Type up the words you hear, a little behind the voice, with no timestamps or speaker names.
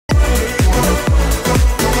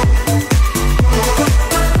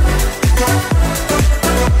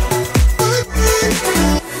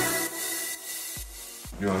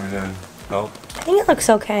looks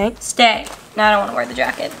okay. Stay. No, I don't want to wear the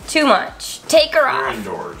jacket. Too much. Take her off.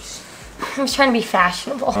 You're indoors. I was trying to be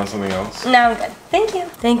fashionable. Want something else? No, I'm good. Thank you.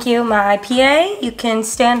 Thank you, my PA. You can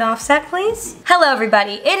stand offset, please. Hello,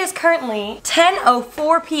 everybody. It is currently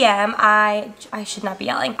 10:04 p.m. I should not be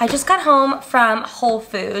yelling. I just got home from Whole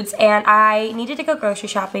Foods, and I needed to go grocery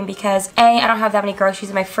shopping because A, I don't have that many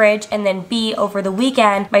groceries in my fridge, and then B, over the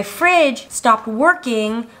weekend, my fridge stopped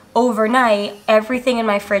working overnight. Everything in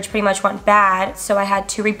my fridge pretty much went bad, so I had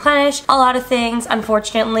to replenish a lot of things,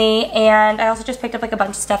 unfortunately, and I also just picked up like a bunch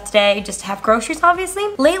of stuff today just to have groceries, obviously.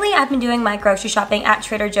 Lately, I've been doing my grocery shopping at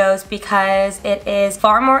Trader Joe's because it is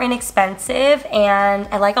far more inexpensive, and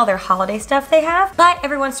I like all their holiday stuff they have, but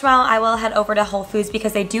every once in a while, I will head over to Whole Foods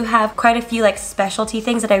because they do have quite a few like specialty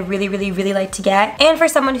things that I really like to get, and for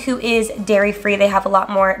someone who is dairy-free, they have a lot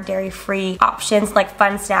more dairy-free options, like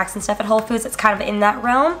fun snacks and stuff at Whole Foods. It's kind of in that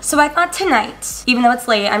realm. So I thought tonight, even though it's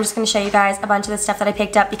late, I'm just going to show you guys a bunch of the stuff that I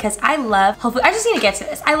picked up because I love Whole Foods. I just need to get to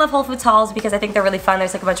this. I love Whole Foods hauls because I think they're really fun.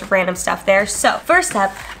 There's like a bunch of random stuff there. So first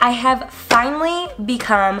up, I have finally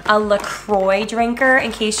become a LaCroix drinker.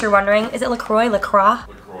 In case you're wondering, is it LaCroix? LaCroix?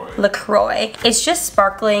 LaCroix. It's just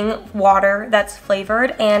sparkling water that's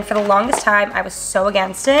flavored, and for the longest time I was so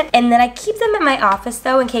against it, and then I keep them in my office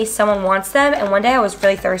though in case someone wants them, and one day I was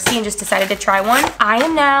really thirsty and just decided to try one. I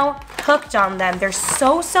am now hooked on them. They're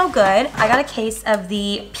so good. I got a case of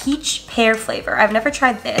the peach pear flavor. I've never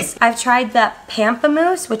tried this. I've tried the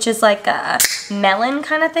pamplemousse, which is like a melon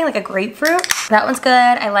kind of thing, like a grapefruit. That one's good.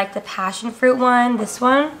 I like the passion fruit one. This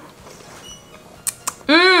one.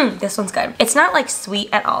 This one's good. It's not like sweet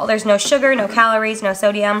at all. There's no sugar, no calories, no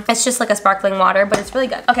sodium. It's just like a sparkling water, but it's really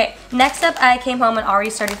good. Okay, next up, I came home and already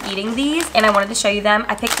started eating these, and I wanted to show you them.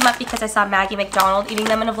 I picked them up because I saw Maggie McDonald eating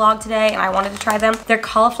them in a vlog today, and I wanted to try them. They're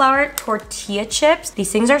cauliflower tortilla chips.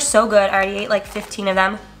 These things are so good. I already ate like 15 of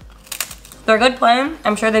them. They're good plain.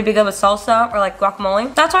 I'm sure they'd be good with salsa or like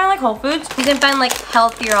guacamole. That's why I like Whole Foods. You can find like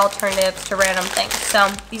healthier alternatives to random things. So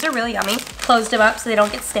these are really yummy. Closed them up so they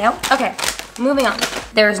don't get stale. Okay. Moving on.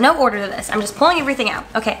 There's no order to this. I'm just pulling everything out.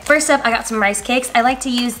 Okay, first up, I got some rice cakes. I like to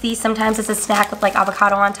use these sometimes as a snack with like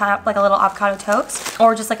avocado on top, like a little avocado toast,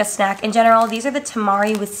 or just like a snack in general. These are the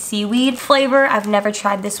tamari with seaweed flavor. I've never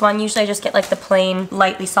tried this one. Usually I just get like the plain,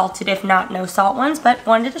 lightly salted, if not no salt ones, but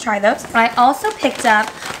wanted to try those. I also picked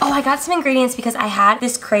up, I got some ingredients because I had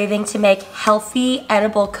this craving to make healthy,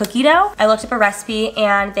 edible cookie dough. I looked up a recipe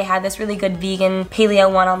and they had this really good vegan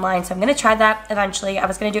paleo one online, so I'm gonna try that eventually. I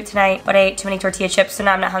was gonna do it tonight, but I ate too many tortilla chips, so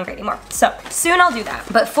now I'm not hungry anymore. So soon I'll do that.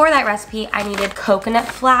 But for that recipe, I needed coconut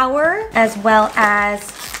flour as well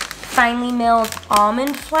as finely milled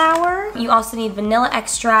almond flour. You also need vanilla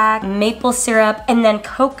extract, maple syrup, and then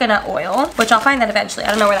coconut oil, which I'll find that eventually. I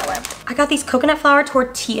don't know where that went. I got these coconut flour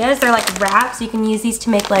tortillas. They're like wraps, so you can use these to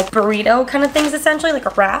make like burrito kind of things, essentially, like a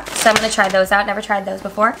wrap. So I'm gonna try those out. Never tried those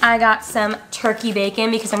before. I got some turkey bacon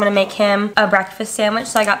because I'm gonna make him a breakfast sandwich,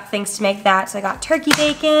 so I got things to make that. So I got turkey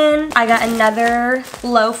bacon. I got another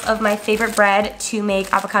loaf of my favorite bread to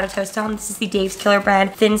make avocado toast on. This is the Dave's Killer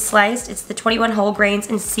bread, thin sliced. It's the 21 whole grains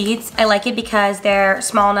and seeds. I like it because they're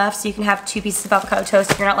small enough so you can have 2 pieces of avocado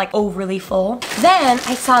toast if you're not like overly full. Then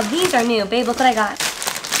I saw these are new. Babe, look what I got.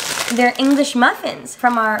 They're English muffins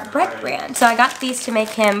from our bread brand. So I got these to make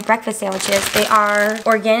him breakfast sandwiches. They are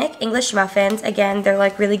organic English muffins. Again, they're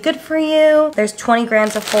like really good for you. There's 20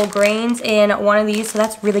 grams of whole grains in one of these, so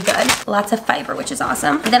that's really good. Lots of fiber, which is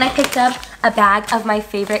awesome. Then I picked up a bag of my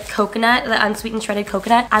favorite coconut, the unsweetened shredded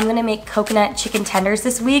coconut. I'm gonna make coconut chicken tenders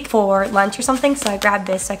this week for lunch or something, so I grabbed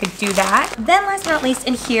this so I could do that. Then last but not least,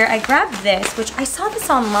 in here, I grabbed this, which I saw this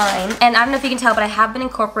online, and I don't know if you can tell, but I have been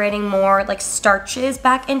incorporating more like starches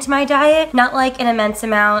back into my diet. Not like an immense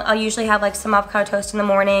amount. I'll usually have like some avocado toast in the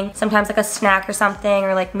morning, sometimes like a snack or something,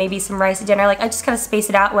 or like maybe some rice at dinner. Like I just kind of space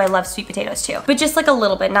it out. I love sweet potatoes too, but just like a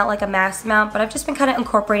little bit, not like a mass amount, but I've just been kind of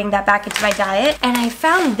incorporating that back into my diet. And I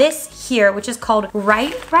found this here, which is called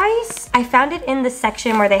right rice. I found it in the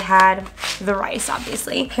section where they had the rice,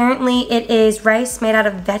 obviously. Apparently it is rice made out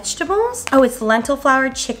of vegetables. Oh, it's lentil flour,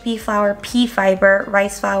 chickpea flour, pea fiber,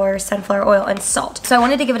 rice flour, sunflower oil, and salt. So I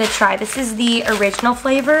wanted to give it a try. This is the original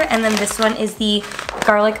flavor, and then this one is the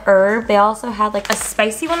garlic herb. They also had like a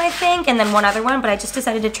spicy one, I think, and then one other one, but I just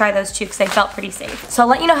decided to try those two because they felt pretty safe. So I'll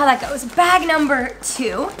let you know how that goes. Bag number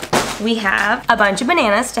 2. we have a bunch of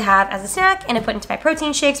bananas to have as a snack and to put into my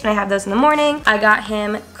protein shakes when I have those in the morning. I got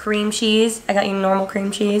him cream cheese. I got you normal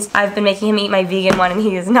cream cheese. I've been making him eat my vegan one and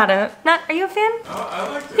he is not, are you a fan? I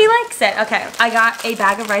like it. He likes it, okay. I got a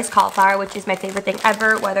bag of rice cauliflower, which is my favorite thing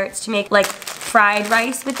ever, whether it's to make like fried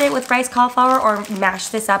rice with it with rice cauliflower or mash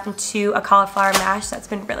this up into a cauliflower mash. That's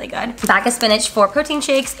been really good. Bag of spinach for protein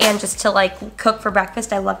shakes and just to like cook for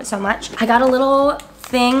breakfast. I love it so much. I got a little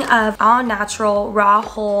thing of all natural raw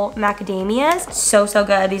whole macadamias. So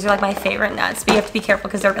good. These are like my favorite nuts, but you have to be careful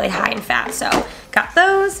because they're really high in fat. So got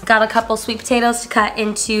those. Got a couple sweet potatoes to cut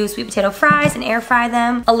into sweet potato fries and air fry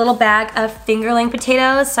them. A little bag of fingerling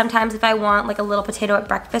potatoes. Sometimes if I want like a little potato at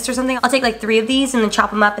breakfast or something, I'll take like 3 of these and then chop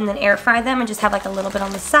them up and then air fry them and just have like a little bit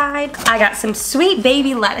on the side. I got some sweet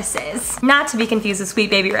baby lettuces, not to be confused with sweet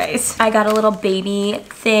baby rice. I got a little baby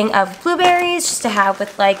thing of blueberries just to have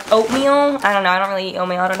with like oatmeal. I don't know, I don't really eat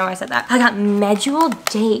oatmeal. I don't know why I said that. I got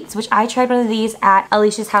medjool dates, which I tried one of these at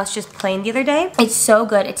Alicia's house just plain the other day. It's so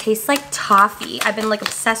good. It tastes like toffee. I've been like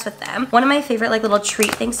obsessed with them. One of my favorite like little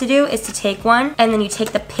treat things to do is to take one and then you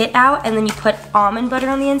take the pit out and then you put almond butter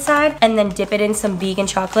on the inside and then dip it in some vegan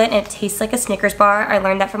chocolate and it tastes like a Snickers bar. I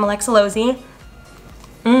learned that from Alexa Lozzi.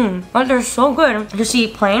 But they're so good. Just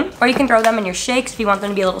eat plain, or you can throw them in your shakes if you want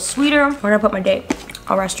them to be a little sweeter. Where did I put my date?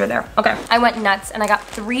 I'll rest her there. Okay, I went nuts and I got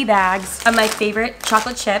 3 bags of my favorite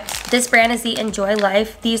chocolate chips. This brand is the Enjoy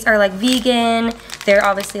Life. These are like vegan. They're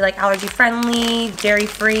obviously like allergy friendly, dairy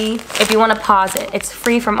free. If you want to pause it, it's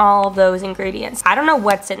free from all of those ingredients. I don't know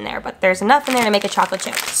what's in there, but there's enough in there to make a chocolate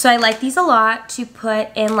chip. So I like these a lot to put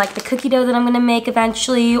in like the cookie dough that I'm gonna make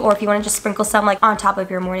eventually, or if you want to just sprinkle some like on top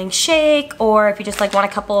of your morning shake, or if you just like want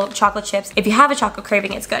a couple chocolate chips. If you have a chocolate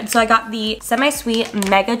craving, it's good. So I got the semi-sweet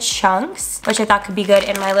mega chunks, which I thought could be good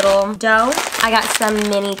in my little dough. I got some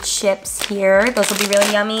mini chips here. Those will be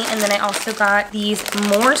really yummy. And then I also got these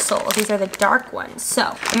morsels. These are the dark ones. So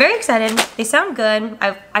I'm very excited. They sound good.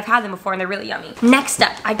 I've had them before and they're really yummy. Next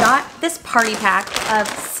up, I got this party pack of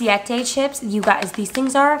Siete chips. You guys, these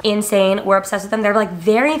things are insane. We're obsessed with them. They're like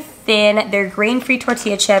very thin. They're grain-free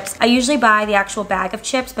tortilla chips. I usually buy the actual bag of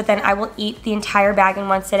chips, but then I will eat the entire bag in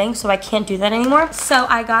one sitting, so I can't do that anymore. So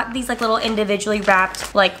I got these like little individually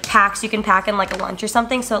wrapped like packs you can pack in like a lunch or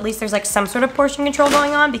something, so at least there's like some sort of portion control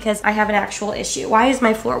going on because I have an actual issue. Why is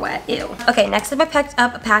my floor wet? Ew. Okay, next up I picked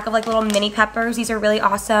up a pack of like little mini peppers. These are really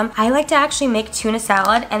awesome. I like to actually make tuna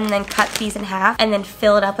salad and then cut these in half and then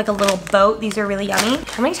fill it up like a little boat. These are really yummy.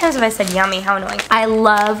 How many times have I said yummy? How annoying. I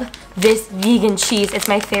love this vegan cheese. It's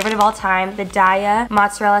my favorite of all time. The Daya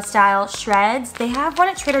mozzarella style shreds. They have one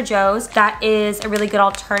at Trader Joe's that is a really good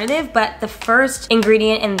alternative, but the first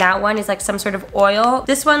ingredient in that one is like some sort of oil.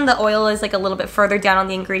 This one, the oil is like a little bit further down on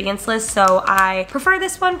the ingredients list, so I prefer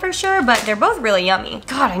this one for sure, but they're both really yummy.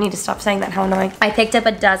 God, I need to stop saying that. How annoying. I picked up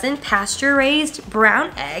a dozen pasture-raised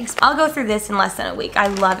brown eggs. I'll go through this in less than a week. I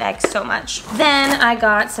love eggs so much. Then I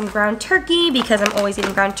got some ground turkey because I'm always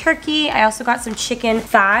eating ground turkey. I also got some chicken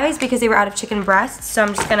thighs because they were out of chicken breasts, so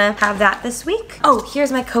I'm just gonna have that this week. Oh,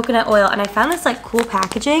 here's my coconut oil, and I found this like cool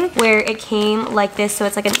packaging where it came like this, so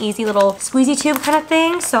it's like an easy little squeezy tube kind of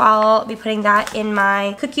thing, so I'll be putting that in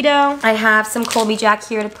my cookie dough. I have some Colby Jack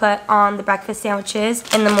here to put on the breakfast sandwiches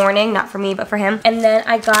in the morning, not for me, but for him. And then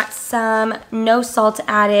I got some no salt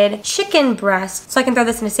added chicken breast, so I can throw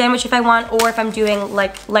this in a sandwich if I want, or if I'm doing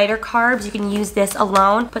like lighter carbs, you can use this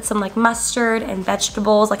alone. Put some like mustard and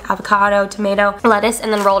vegetables like avocado, tomato, lettuce,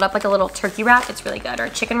 and then roll it up like a little turkey wrap. It's really good, or a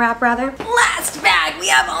chicken wrap rather. Last bag, we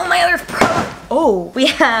have all my other we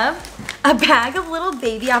have a bag of little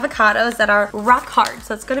baby avocados that are rock hard,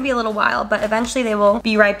 so it's gonna be a little while, but eventually they will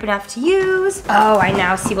be ripe enough to use. Oh, I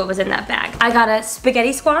now see what was in that bag. I got a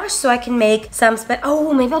spaghetti squash, so I can make some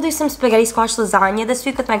maybe I'll do some spaghetti squash lasagna this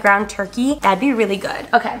week with my ground turkey. That'd be really good.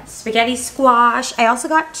 Okay, spaghetti squash. I also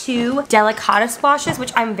got 2 delicata squashes,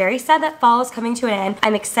 which I'm very sad that fall is coming to an end.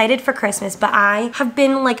 I'm excited for Christmas, but I have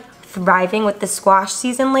been like thriving with the squash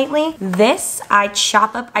season lately. This I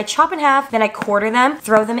chop in half, then I quarter them,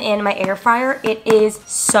 throw them in my air fryer. It is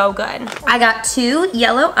so good. I got 2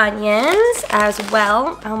 yellow onions as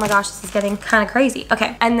well. Oh my gosh, this is getting kind of crazy.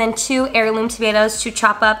 Okay, and then 2 heirloom tomatoes to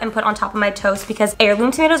chop up and put on top of my toast because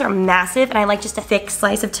heirloom tomatoes are massive and I like just a thick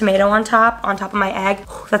slice of tomato on top of my egg.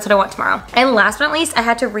 That's what I want tomorrow. And last but not least, I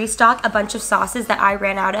had to restock a bunch of sauces that I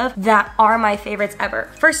ran out of that are my favorites ever.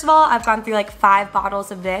 First of all, I've gone through like 5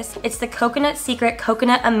 bottles of this. It's the Coconut Secret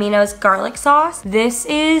Coconut Aminos Garlic Sauce. This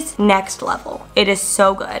is next level. It is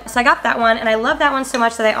so good. So I got that one, and I love that one so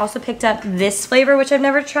much that I also picked up this flavor, which I've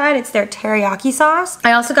never tried. It's their teriyaki sauce.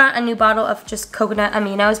 I also got a new bottle of just coconut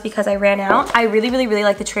aminos because I ran out. I really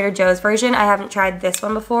like the Trader Joe's version. I haven't tried this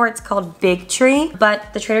one before. It's called Big Tree,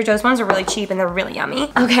 but the Trader Joe's ones are really cheap and they're really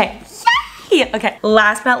yummy. Okay, yay! Okay,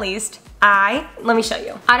 last but not least, let me show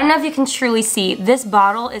you. I don't know if you can truly see, this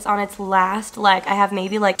bottle is on its last leg. I have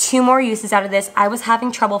maybe like 2 more uses out of this. I was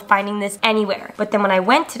having trouble finding this anywhere, but then when I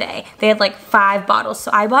went today, they had like 5 bottles,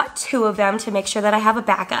 so I bought 2 of them to make sure that I have a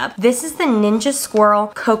backup. This is the Ninja Squirrel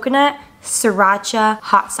Coconut Sriracha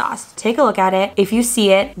hot sauce. Take a look at it. If you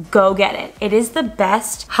see it, go get it. It is the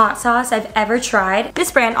best hot sauce I've ever tried.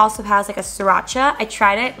 This brand also has like a sriracha. I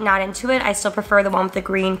tried it, not into it. I still prefer the one with the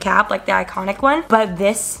green cap, like the iconic one, but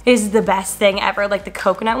this is the best thing ever, like the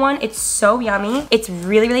coconut one. It's so yummy. It's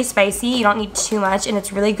really spicy. You don't need too much, and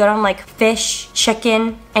it's really good on like fish,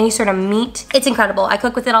 chicken, any sort of meat. It's incredible. I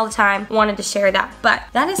cook with it all the time. Wanted to share that, but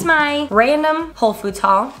that is my random Whole Foods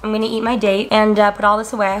haul. I'm gonna eat my date and put all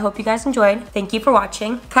this away. I hope you guys enjoyed. Thank you for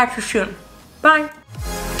watching. Catch you soon. Bye.